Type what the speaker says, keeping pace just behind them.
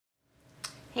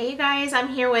Hey you guys, I'm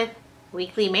here with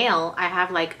weekly mail. I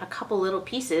have like a couple little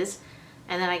pieces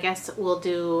and then I guess we'll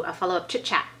do a follow-up chit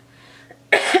chat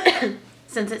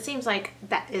since it seems like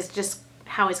that is just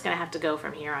how it's gonna have to go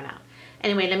from here on out.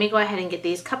 Anyway, let me go ahead and get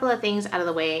these couple of things out of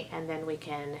the way and then we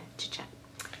can chit chat.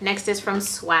 Next is from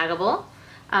Swagable.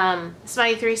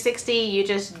 Smiley 360, you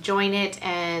just join it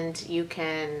and you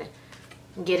can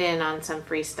get in on some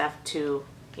free stuff to,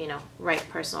 you know, write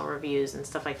personal reviews and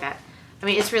stuff like that. I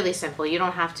mean, it's really simple. You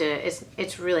don't have to,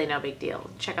 it's really no big deal.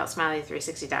 Check out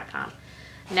smiley360.com.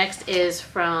 Next is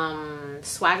from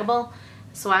Swagable.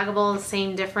 Swagable,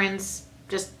 same difference,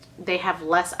 just they have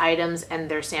less items and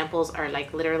their samples are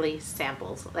like literally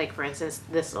samples. Like for instance,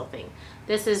 this little thing.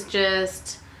 This is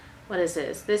just, what is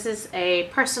this? This is a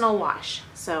personal wash.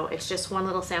 So it's just one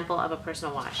little sample of a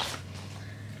personal wash.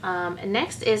 And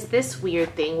next is this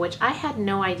weird thing, which I had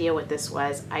no idea what this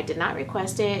was. I did not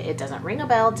request it. It doesn't ring a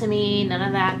bell to me, none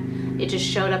of that. It just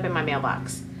showed up in my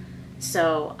mailbox.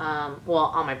 So,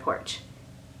 well, on my porch.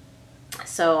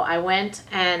 So I went,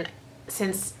 and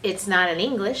since it's not in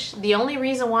English, the only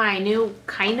reason why I knew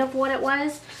kind of what it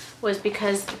was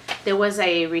because there was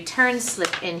a return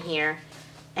slip in here.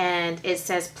 And it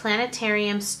says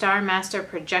Planetarium Star Master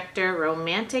Projector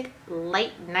Romantic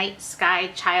Light Night Sky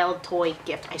Child Toy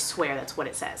Gift. I swear that's what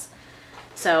it says.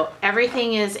 So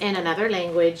everything is in another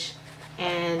language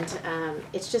and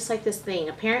it's just like this thing.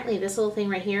 Apparently this little thing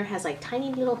right here has like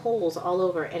tiny little holes all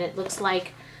over and it looks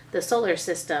like the solar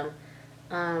system.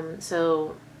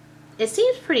 So it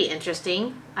seems pretty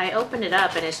interesting. I opened it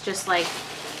up and it's just like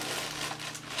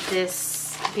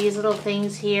these little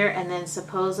things here, and then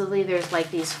supposedly there's like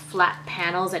these flat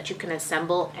panels that you can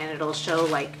assemble and it'll show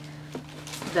like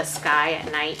the sky at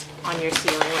night on your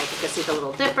ceiling, like you can see the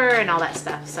Little Dipper and all that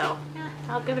stuff. So yeah,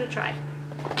 I'll give it a try.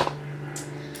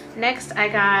 Next I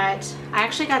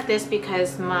actually got this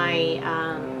because my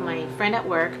my friend at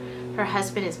work, her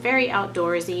husband is very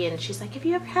outdoorsy and she's like, if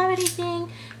you ever have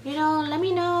anything, you know, let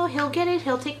me know. He'll get it,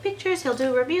 he'll take pictures, he'll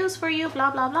do reviews for you,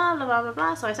 blah blah blah blah blah blah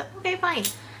blah. So I said, okay, fine.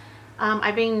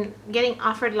 I've been getting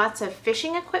offered lots of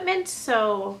fishing equipment,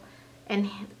 so,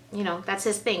 and you know, that's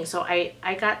his thing. So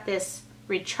I got this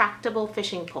retractable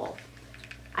fishing pole.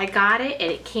 I got it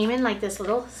and it came in like this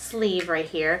little sleeve right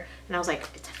here. And I was like,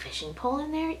 it's a fishing pole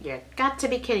in there? You got to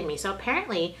be kidding me. So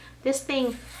apparently this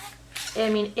thing,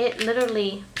 I mean, it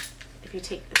literally, if you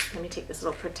take this, let me take this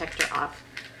little protector off.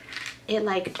 It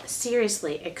like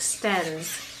seriously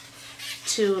extends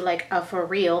to like a for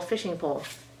real fishing pole.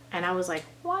 And I was like,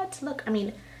 what? Look, I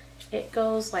mean, it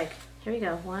goes like, here we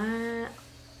go. What?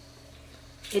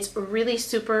 It's really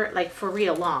super, like for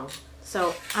real long.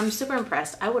 So I'm super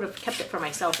impressed. I would have kept it for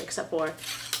myself, except for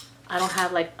I don't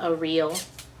have like a reel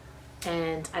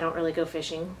and I don't really go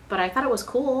fishing, but I thought it was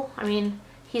cool. I mean,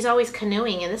 he's always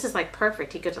canoeing and this is like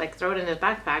perfect. He could like throw it in his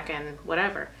backpack and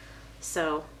whatever.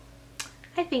 So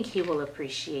I think he will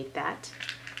appreciate that.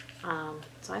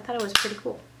 So I thought it was pretty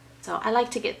cool. So I like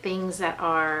to get things that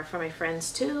are for my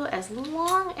friends too, as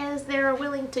long as they're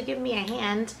willing to give me a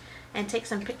hand and take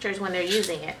some pictures when they're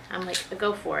using it. I'm like,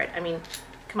 go for it. I mean,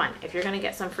 come on, if you're gonna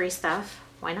get some free stuff,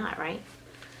 why not, right?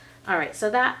 All right,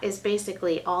 so that is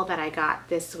basically all that I got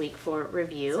this week for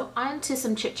review. So on to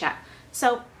some chit chat.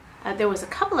 So there was a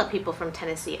couple of people from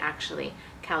Tennessee, actually.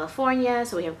 California,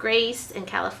 so we have Grace in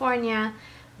California.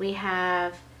 We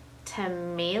have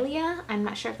Tamalia, I'm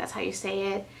not sure if that's how you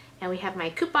say it. And we have my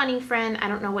couponing friend, I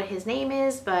don't know what his name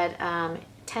is, but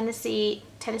Tennessee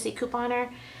couponer.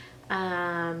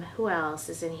 Who else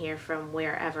is in here from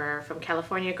wherever? From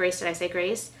California, Grace, did I say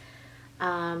Grace?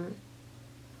 And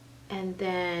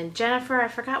then Jennifer, I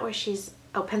forgot where she's,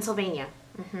 oh, Pennsylvania.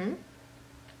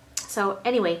 So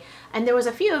anyway, and there was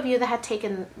a few of you that had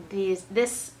taken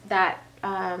that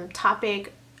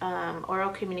topic, oral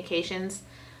communications,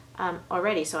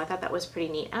 already, so I thought that was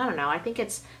pretty neat. I don't know, I think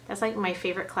that's like my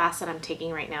favorite class that I'm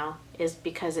taking right now, is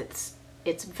because it's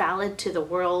valid to the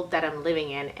world that I'm living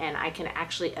in and I can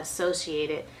actually associate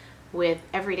it with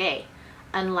every day.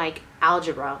 Unlike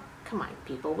algebra, come on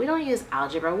people, we don't use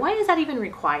algebra. Why is that even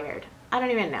required? I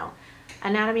don't even know.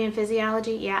 Anatomy and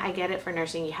physiology, yeah, I get it, for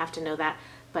nursing you have to know that,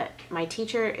 but my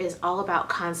teacher is all about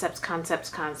concepts, concepts,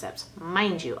 concepts.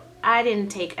 Mind you, I didn't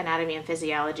take anatomy and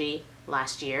physiology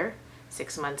last year.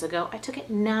 6 months ago. I took it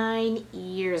 9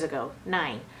 years ago.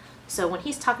 9. So when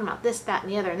he's talking about this, that,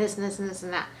 and the other, and this, and this, and this,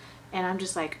 and that, and I'm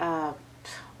just like,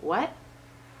 what?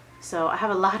 So I have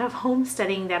a lot of home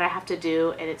studying that I have to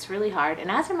do, and it's really hard.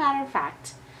 And as a matter of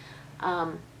fact,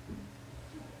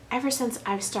 ever since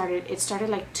I've started, it started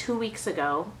like 2 weeks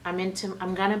ago. I'm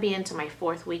gonna be into my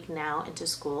 4th week now into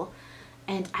school,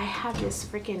 and I have this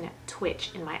freaking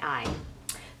twitch in my eye.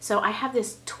 So I have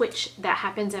this twitch that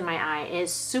happens in my eye.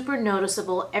 It's super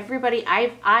noticeable. Everybody,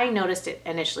 I noticed it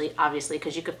initially, obviously,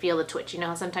 because you could feel the twitch. You know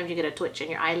how sometimes you get a twitch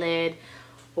in your eyelid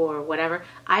or whatever?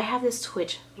 I have this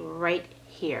twitch right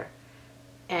here.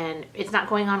 And it's not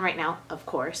going on right now, of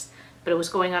course, but it was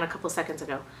going on a couple seconds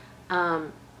ago.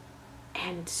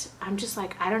 And I'm just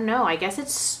like, I don't know. I guess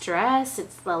it's stress.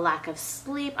 It's the lack of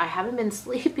sleep. I haven't been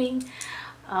sleeping.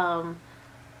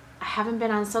 I haven't been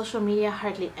on social media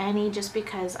hardly any, just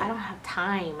because I don't have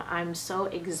time. I'm so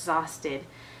exhausted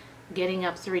getting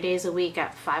up 3 days a week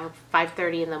at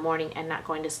 5:30 in the morning and not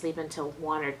going to sleep until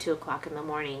 1 or 2 o'clock in the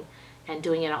morning and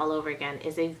doing it all over again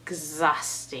is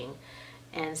exhausting.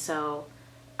 And so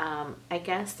I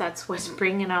guess that's what's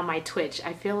bringing on my twitch.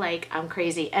 I feel like I'm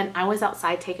crazy. And I was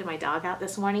outside taking my dog out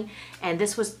this morning, and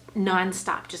this was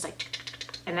nonstop, just like,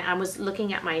 and I was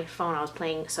looking at my phone. I was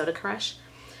playing Soda Crush,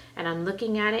 and I'm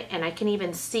looking at it, and I can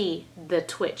even see the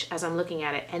twitch as I'm looking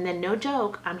at it. And then, no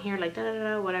joke, I'm here like, da da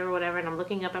da, whatever, and I'm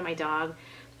looking up at my dog.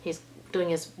 He's doing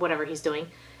his whatever he's doing.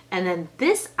 And then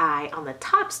this eye on the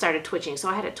top started twitching. So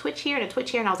I had a twitch here and a twitch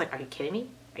here, and I was like, are you kidding me?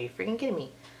 Are you freaking kidding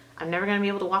me? I'm never going to be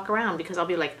able to walk around because I'll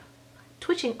be like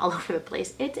twitching all over the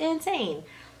place. It's insane.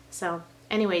 So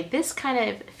anyway, this kind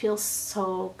of feels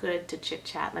so good to chit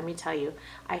chat. Let me tell you,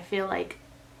 I feel like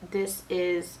this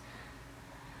is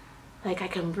like I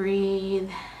can breathe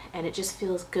and it just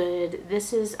feels good.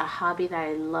 This is a hobby that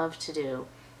I love to do,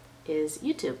 is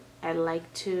YouTube. I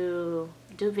like to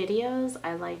do videos.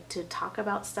 I like to talk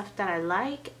about stuff that I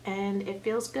like, and it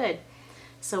feels good.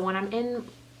 So when I'm in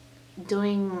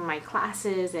doing my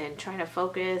classes and trying to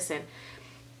focus, and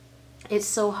it's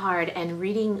so hard, and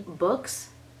reading books,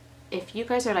 if you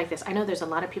guys are like this, I know there's a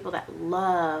lot of people that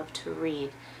love to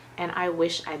read, and I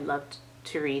wish I loved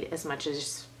to read as much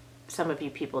as some of you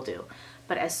people do.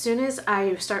 But as soon as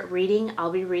I start reading,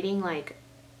 I'll be reading, like,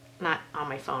 not on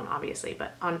my phone obviously,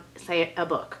 but on, say, a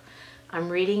book. I'm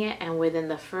reading it, and within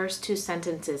the first 2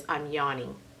 sentences I'm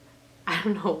yawning. I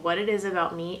don't know what it is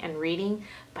about me and reading,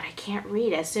 but I can't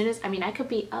read. As soon as, I mean, I could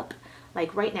be up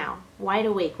like right now, wide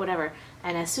awake, whatever,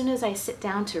 and as soon as I sit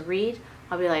down to read,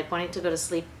 I'll be like wanting to go to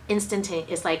sleep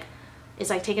instantaneously. It's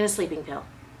like taking a sleeping pill.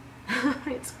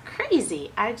 It's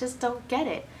crazy. I just don't get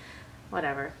it.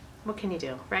 Whatever. What can you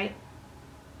do, right?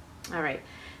 All right.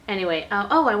 Anyway,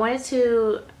 oh, I wanted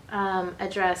to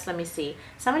address, let me see.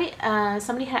 Somebody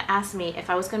had asked me if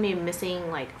I was going to be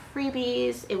missing like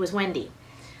freebies. It was Wendy.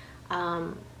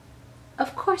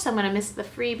 Of course I'm going to miss the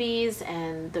freebies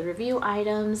and the review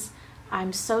items.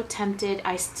 I'm so tempted.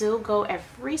 I still go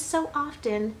every so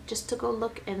often just to go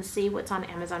look and see what's on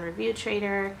Amazon Review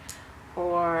Trader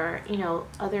or, you know,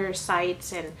 other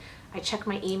sites, and I check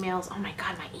my emails. Oh my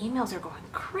God, my emails are going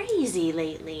crazy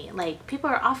lately. Like, people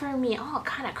are offering me all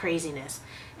kind of craziness,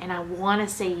 and I want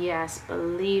to say yes.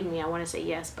 Believe me, I want to say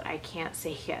yes, but I can't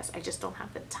say yes. I just don't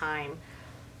have the time.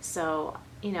 So,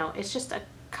 you know, it's just a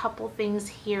couple things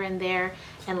here and there,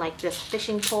 and like this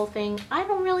fishing pole thing, I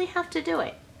don't really have to do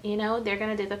it. You know, they're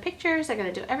gonna do the pictures, they're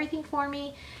gonna do everything for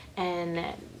me, and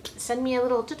send me a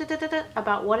little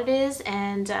about what it is,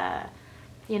 and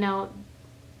you know,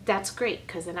 that's great,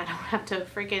 because then I don't have to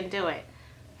freaking do it.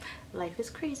 Life is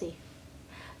crazy.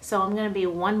 So I'm gonna be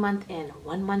 1 month in,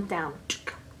 1 month down.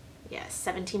 Yes,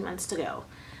 17 months to go.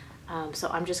 So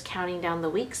I'm just counting down the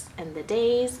weeks and the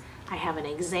days. I have an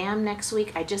exam next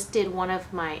week. I just did one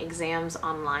of my exams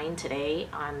online today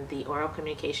on the oral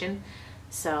communication.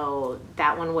 So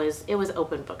that one was, it was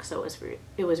open book, so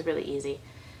it was really easy.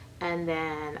 And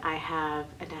then I have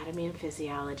anatomy and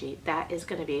physiology. That is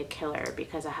going to be a killer,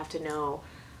 because I have to know,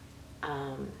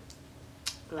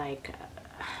 like,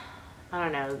 I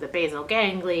don't know, the basal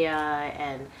ganglia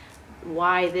and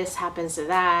why this happens to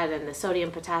that, and the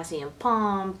sodium potassium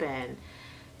pump,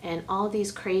 and all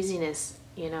these craziness,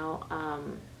 you know.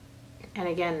 And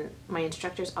again, my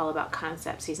instructor's all about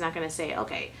concepts. He's not going to say,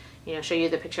 okay, you know, show you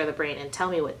the picture of the brain and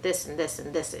tell me what this and this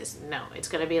and this is. No, it's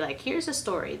going to be like, here's a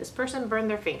story. This person burned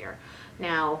their finger.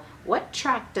 Now, what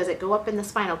tract does it go up in the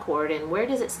spinal cord, and where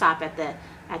does it stop at the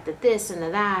this and the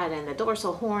that, and the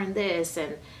dorsal horn this,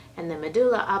 and the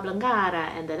medulla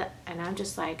oblongata, and I'm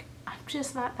just like, I'm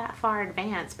just not that far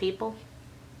advanced, people.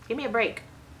 Give me a break.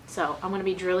 So I'm going to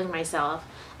be drilling myself.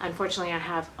 Unfortunately, I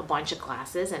have a bunch of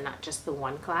classes and not just the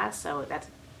one class, so that's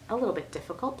a little bit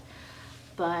difficult.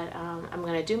 But I'm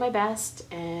going to do my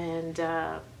best, and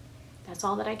that's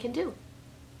all that I can do.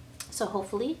 So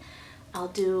hopefully I'll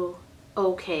do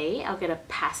okay. I'll get a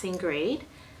passing grade.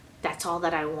 That's all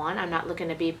that I want. I'm not looking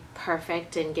to be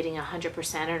perfect and getting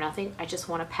 100% or nothing. I just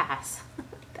want to pass.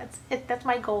 That's it. That's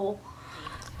my goal.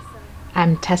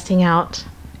 I'm testing out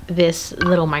this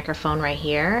little microphone right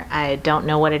here. I don't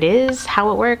know what it is,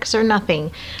 how it works, or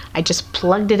nothing. I just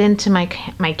plugged it into my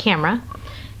camera,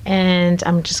 and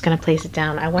I'm just gonna place it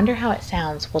down. I wonder how it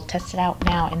sounds. We'll test it out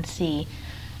now and see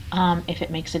if it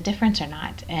makes a difference or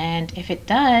not. And if it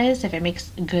does, if it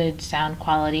makes good sound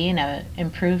quality and an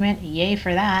improvement, yay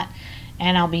for that.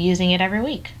 And I'll be using it every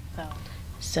week.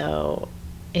 So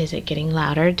is it getting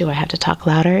louder? Do I have to talk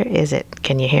louder? Is it,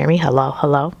 can you hear me? Hello,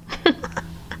 hello.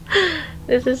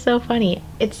 This is so funny.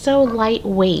 It's so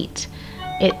lightweight.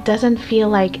 It doesn't feel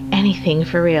like anything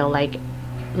for real. Like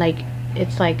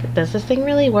it's like, does this thing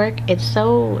really work? It's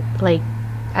so like,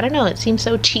 I don't know, it seems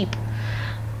so cheap,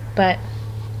 but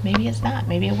maybe it's not.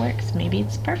 Maybe it works. Maybe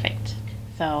it's perfect.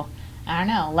 So I don't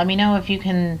know. Let me know if you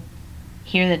can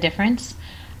hear the difference.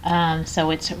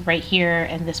 So it's right here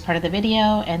in this part of the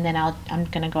video, and then I'm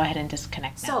gonna go ahead and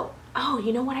disconnect now. So, oh,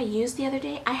 you know what I used the other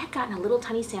day? I had gotten a little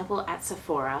tiny sample at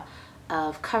Sephora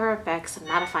of Cover FX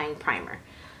Mattifying Primer,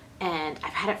 and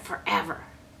I've had it forever,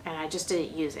 and I just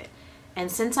didn't use it. And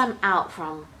since I'm out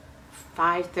from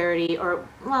 5:30, or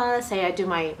well, let's say I do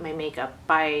my makeup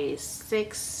by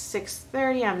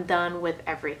 6:30, I'm done with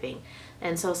everything.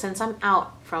 And so since I'm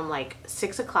out from like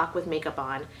 6 o'clock with makeup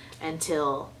on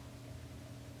until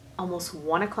almost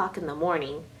 1 o'clock in the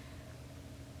morning,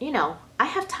 you know, I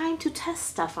have time to test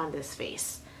stuff on this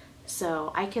face.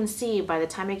 So I can see by the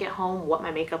time I get home what my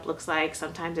makeup looks like.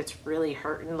 Sometimes it's really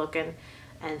hurting looking,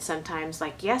 and sometimes,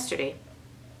 like yesterday,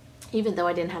 even though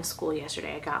I didn't have school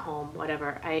yesterday, I got home,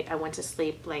 whatever, I went to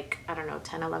sleep like, I don't know,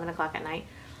 10, 11 o'clock at night.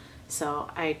 So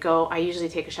I usually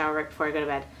take a shower right before I go to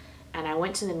bed, and I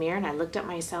went to the mirror and I looked at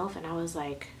myself and I was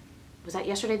like, was that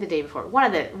yesterday, the day before? One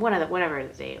of the, whatever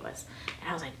the day it was. And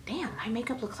I was like, damn, my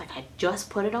makeup looks like I just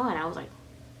put it on. I was like,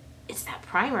 it's that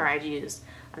primer I'd used.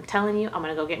 I'm telling you, I'm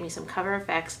gonna go get me some Cover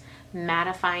FX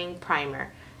Mattifying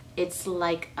Primer. It's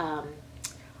like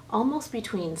almost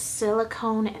between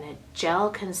silicone and a gel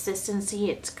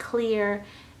consistency. It's clear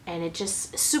and it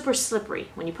just super slippery.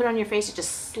 When you put it on your face, it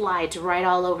just slides right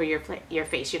all over your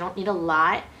face. You don't need a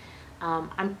lot.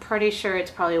 I'm pretty sure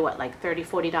it's probably what, like $30,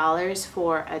 $40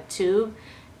 for a tube.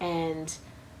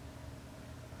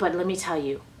 But let me tell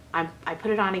you, I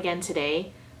put it on again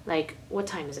today. Like, what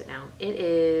time is it now? It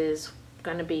is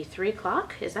gonna be 3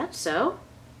 o'clock. Is that so?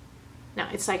 No,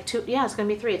 it's like 2, yeah, it's gonna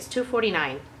be 3. It's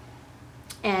 2:49.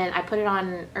 And I put it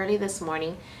on early this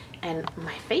morning, and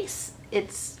my face,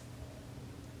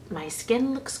 my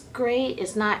skin looks great.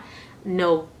 It's not,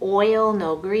 no oil,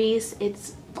 no grease.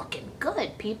 It's looking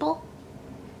good, people.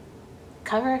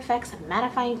 Cover FX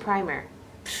Mattifying Primer.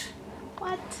 Pfft,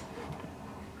 what?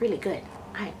 Really good.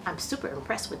 I'm super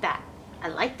impressed with that. I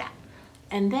like that.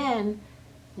 And then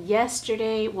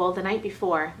yesterday, well, the night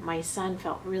before, my son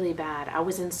felt really bad. I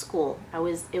was in school.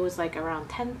 It was like around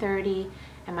 10:30,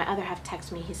 and my other half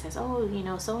texted me. He says, oh, you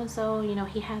know, so and so, you know,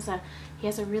 he has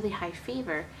a really high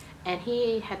fever, and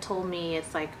he had told me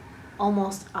it's like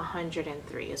almost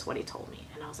 103 is what he told me.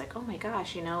 And I was like, oh my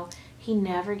gosh, you know, he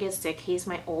never gets sick. He's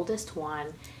my oldest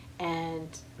one, and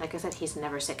like I said, he's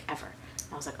never sick ever.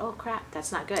 I was like, oh crap,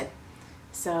 that's not good.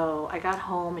 So I got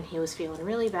home and he was feeling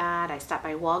really bad. I stopped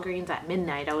by Walgreens at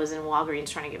midnight. I was in Walgreens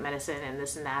trying to get medicine and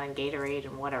this and that and Gatorade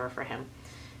and whatever for him.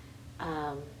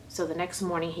 So the next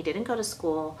morning he didn't go to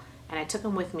school, and I took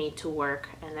him with me to work,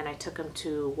 and then I took him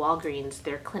to Walgreens,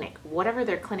 their clinic, whatever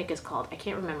their clinic is called. I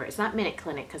can't remember. It's not Minute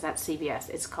Clinic because that's CVS.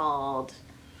 It's called,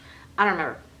 I don't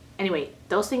remember. Anyway,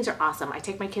 those things are awesome. I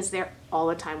take my kids there all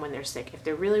the time when they're sick. If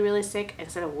they're really, really sick,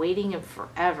 instead of waiting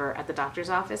forever at the doctor's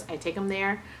office, I take them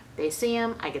there. They see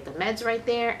him, I get the meds right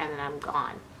there, and then I'm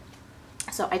gone.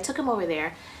 So I took him over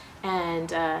there,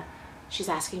 and she's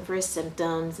asking for his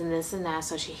symptoms and this and that.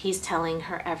 So he's telling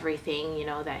her everything, you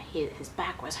know, that his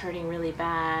back was hurting really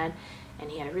bad,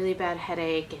 and he had a really bad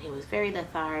headache, and he was very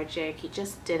lethargic. He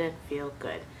just didn't feel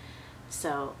good.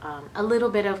 So a little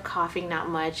bit of coughing, not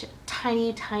much.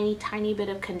 Tiny bit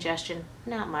of congestion,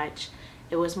 not much.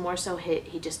 It was more so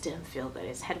he just didn't feel good.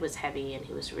 His head was heavy, and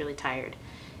he was really tired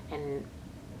and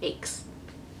aches.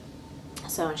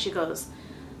 So she goes,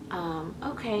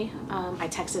 okay. I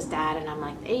text his dad, and I'm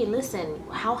like, hey, listen,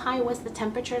 how high was the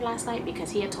temperature last night?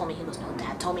 Because he had told me, he goes, no,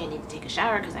 Dad told me I need to take a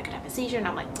shower because I could have a seizure. And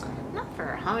I'm like, not for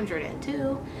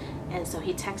 102. And so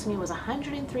he texted me, it was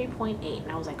 103.8.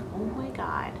 And I was like, oh my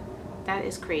God, that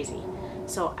is crazy.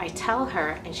 So I tell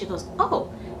her, and she goes,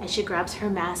 oh, and she grabs her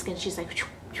mask, and she's like,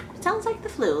 it sounds like the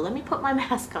flu. Let me put my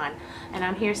mask on. And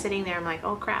I'm here sitting there, I'm like,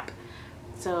 oh crap.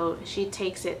 So she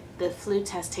takes it, the flu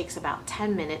test takes about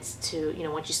 10 minutes to, you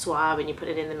know, once you swab and you put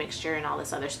it in the mixture and all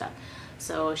this other stuff.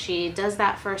 So she does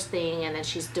that first thing, and then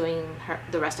she's doing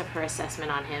the rest of her assessment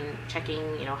on him,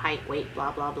 checking, you know, height, weight,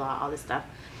 blah, blah, blah, all this stuff.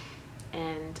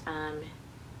 And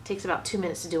takes about 2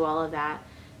 minutes to do all of that.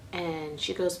 And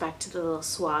she goes back to the little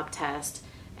swab test,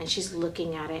 and she's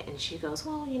looking at it, and she goes,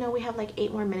 well, you know, we have like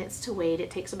 8 more minutes to wait. It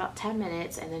takes about 10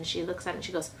 minutes. And then she looks at it and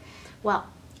she goes, well,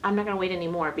 I'm not going to wait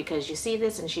anymore because you see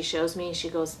this. And she shows me, she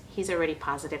goes, he's already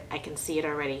positive. I can see it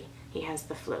already. He has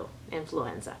the flu,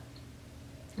 influenza.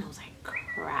 And I was like,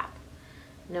 crap,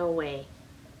 no way.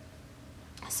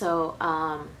 So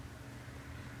I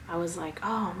was like,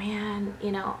 oh man,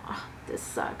 you know, this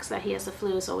sucks that he has the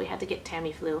flu. So we had to get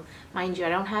Tamiflu. Mind you, I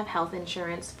don't have health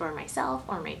insurance for myself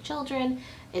or my children.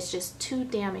 It's just too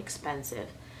damn expensive.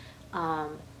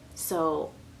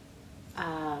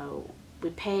 We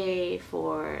pay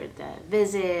for the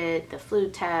visit, the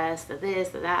flu test, the this,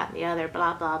 the that, and the other,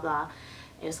 blah, blah, blah.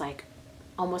 It was like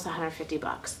almost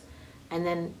 $150. And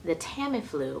then the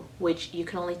Tamiflu, which you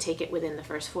can only take it within the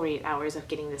first 48 hours of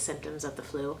getting the symptoms of the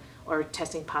flu or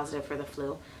testing positive for the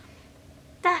flu.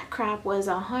 That crap was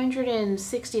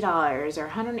 $160 or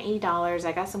 $180.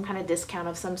 I got some kind of discount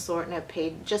of some sort, and I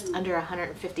paid just under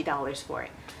 $150 for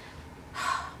it.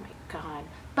 Oh my God.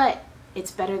 But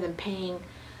it's better than paying.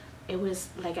 It was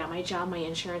like at my job, my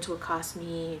insurance would cost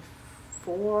me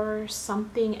 $4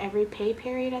 something every pay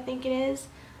period, I think it is.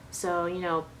 So, you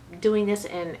know, doing this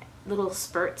in little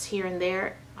spurts here and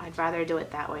there, I'd rather do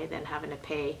it that way than having to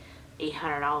pay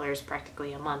 $800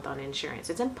 practically a month on insurance.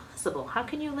 It's impossible. How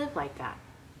can you live like that?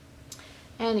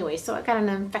 Anyway, so I got an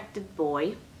infected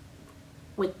boy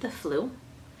with the flu.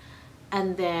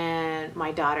 And then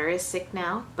my daughter is sick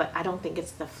now, but I don't think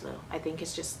it's the flu. I think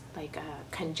it's just like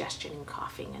congestion and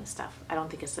coughing and stuff. I don't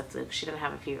think it's the flu. She doesn't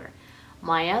have a fever.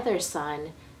 My other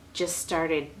son just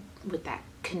started with that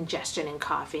congestion and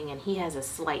coughing, and he has a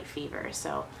slight fever.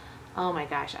 So, oh my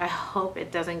gosh, I hope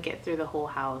it doesn't get through the whole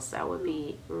house. That would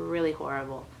be really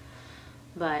horrible.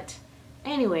 But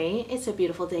anyway, it's a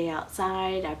beautiful day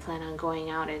outside. I plan on going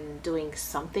out and doing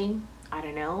something, I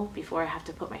don't know, before I have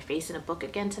to put my face in a book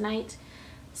again tonight.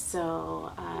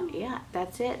 So yeah,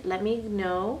 that's it. Let me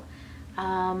know.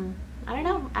 I don't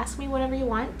know, ask me whatever you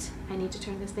want. I need to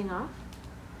turn this thing off.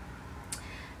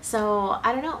 So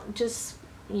I don't know, just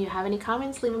you have any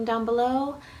comments, leave them down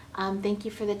below. Thank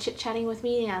you for the chit-chatting with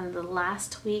me on the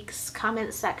last week's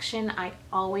comment section. I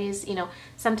always, you know,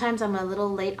 sometimes I'm a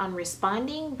little late on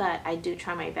responding, but I do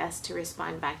try my best to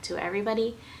respond back to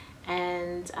everybody.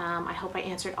 And I hope I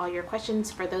answered all your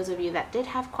questions. For those of you that did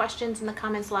have questions in the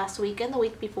comments last week and the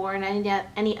week before and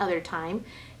any other time,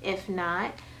 if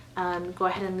not, go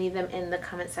ahead and leave them in the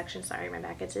comment section. Sorry, my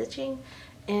back is itching.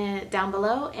 Down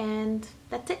below. And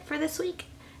that's it for this week.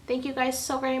 Thank you guys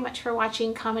so very much for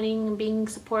watching, commenting, and being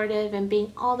supportive, and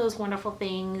being all those wonderful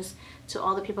things. To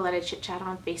all the people that I chit chat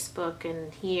on Facebook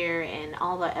and here and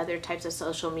all the other types of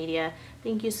social media,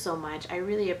 thank you so much. I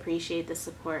really appreciate the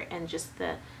support and just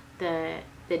the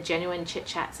genuine chit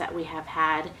chats that we have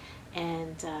had.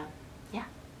 And yeah,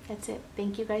 that's it.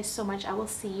 Thank you guys so much. I will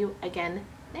see you again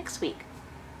next week.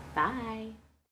 Bye.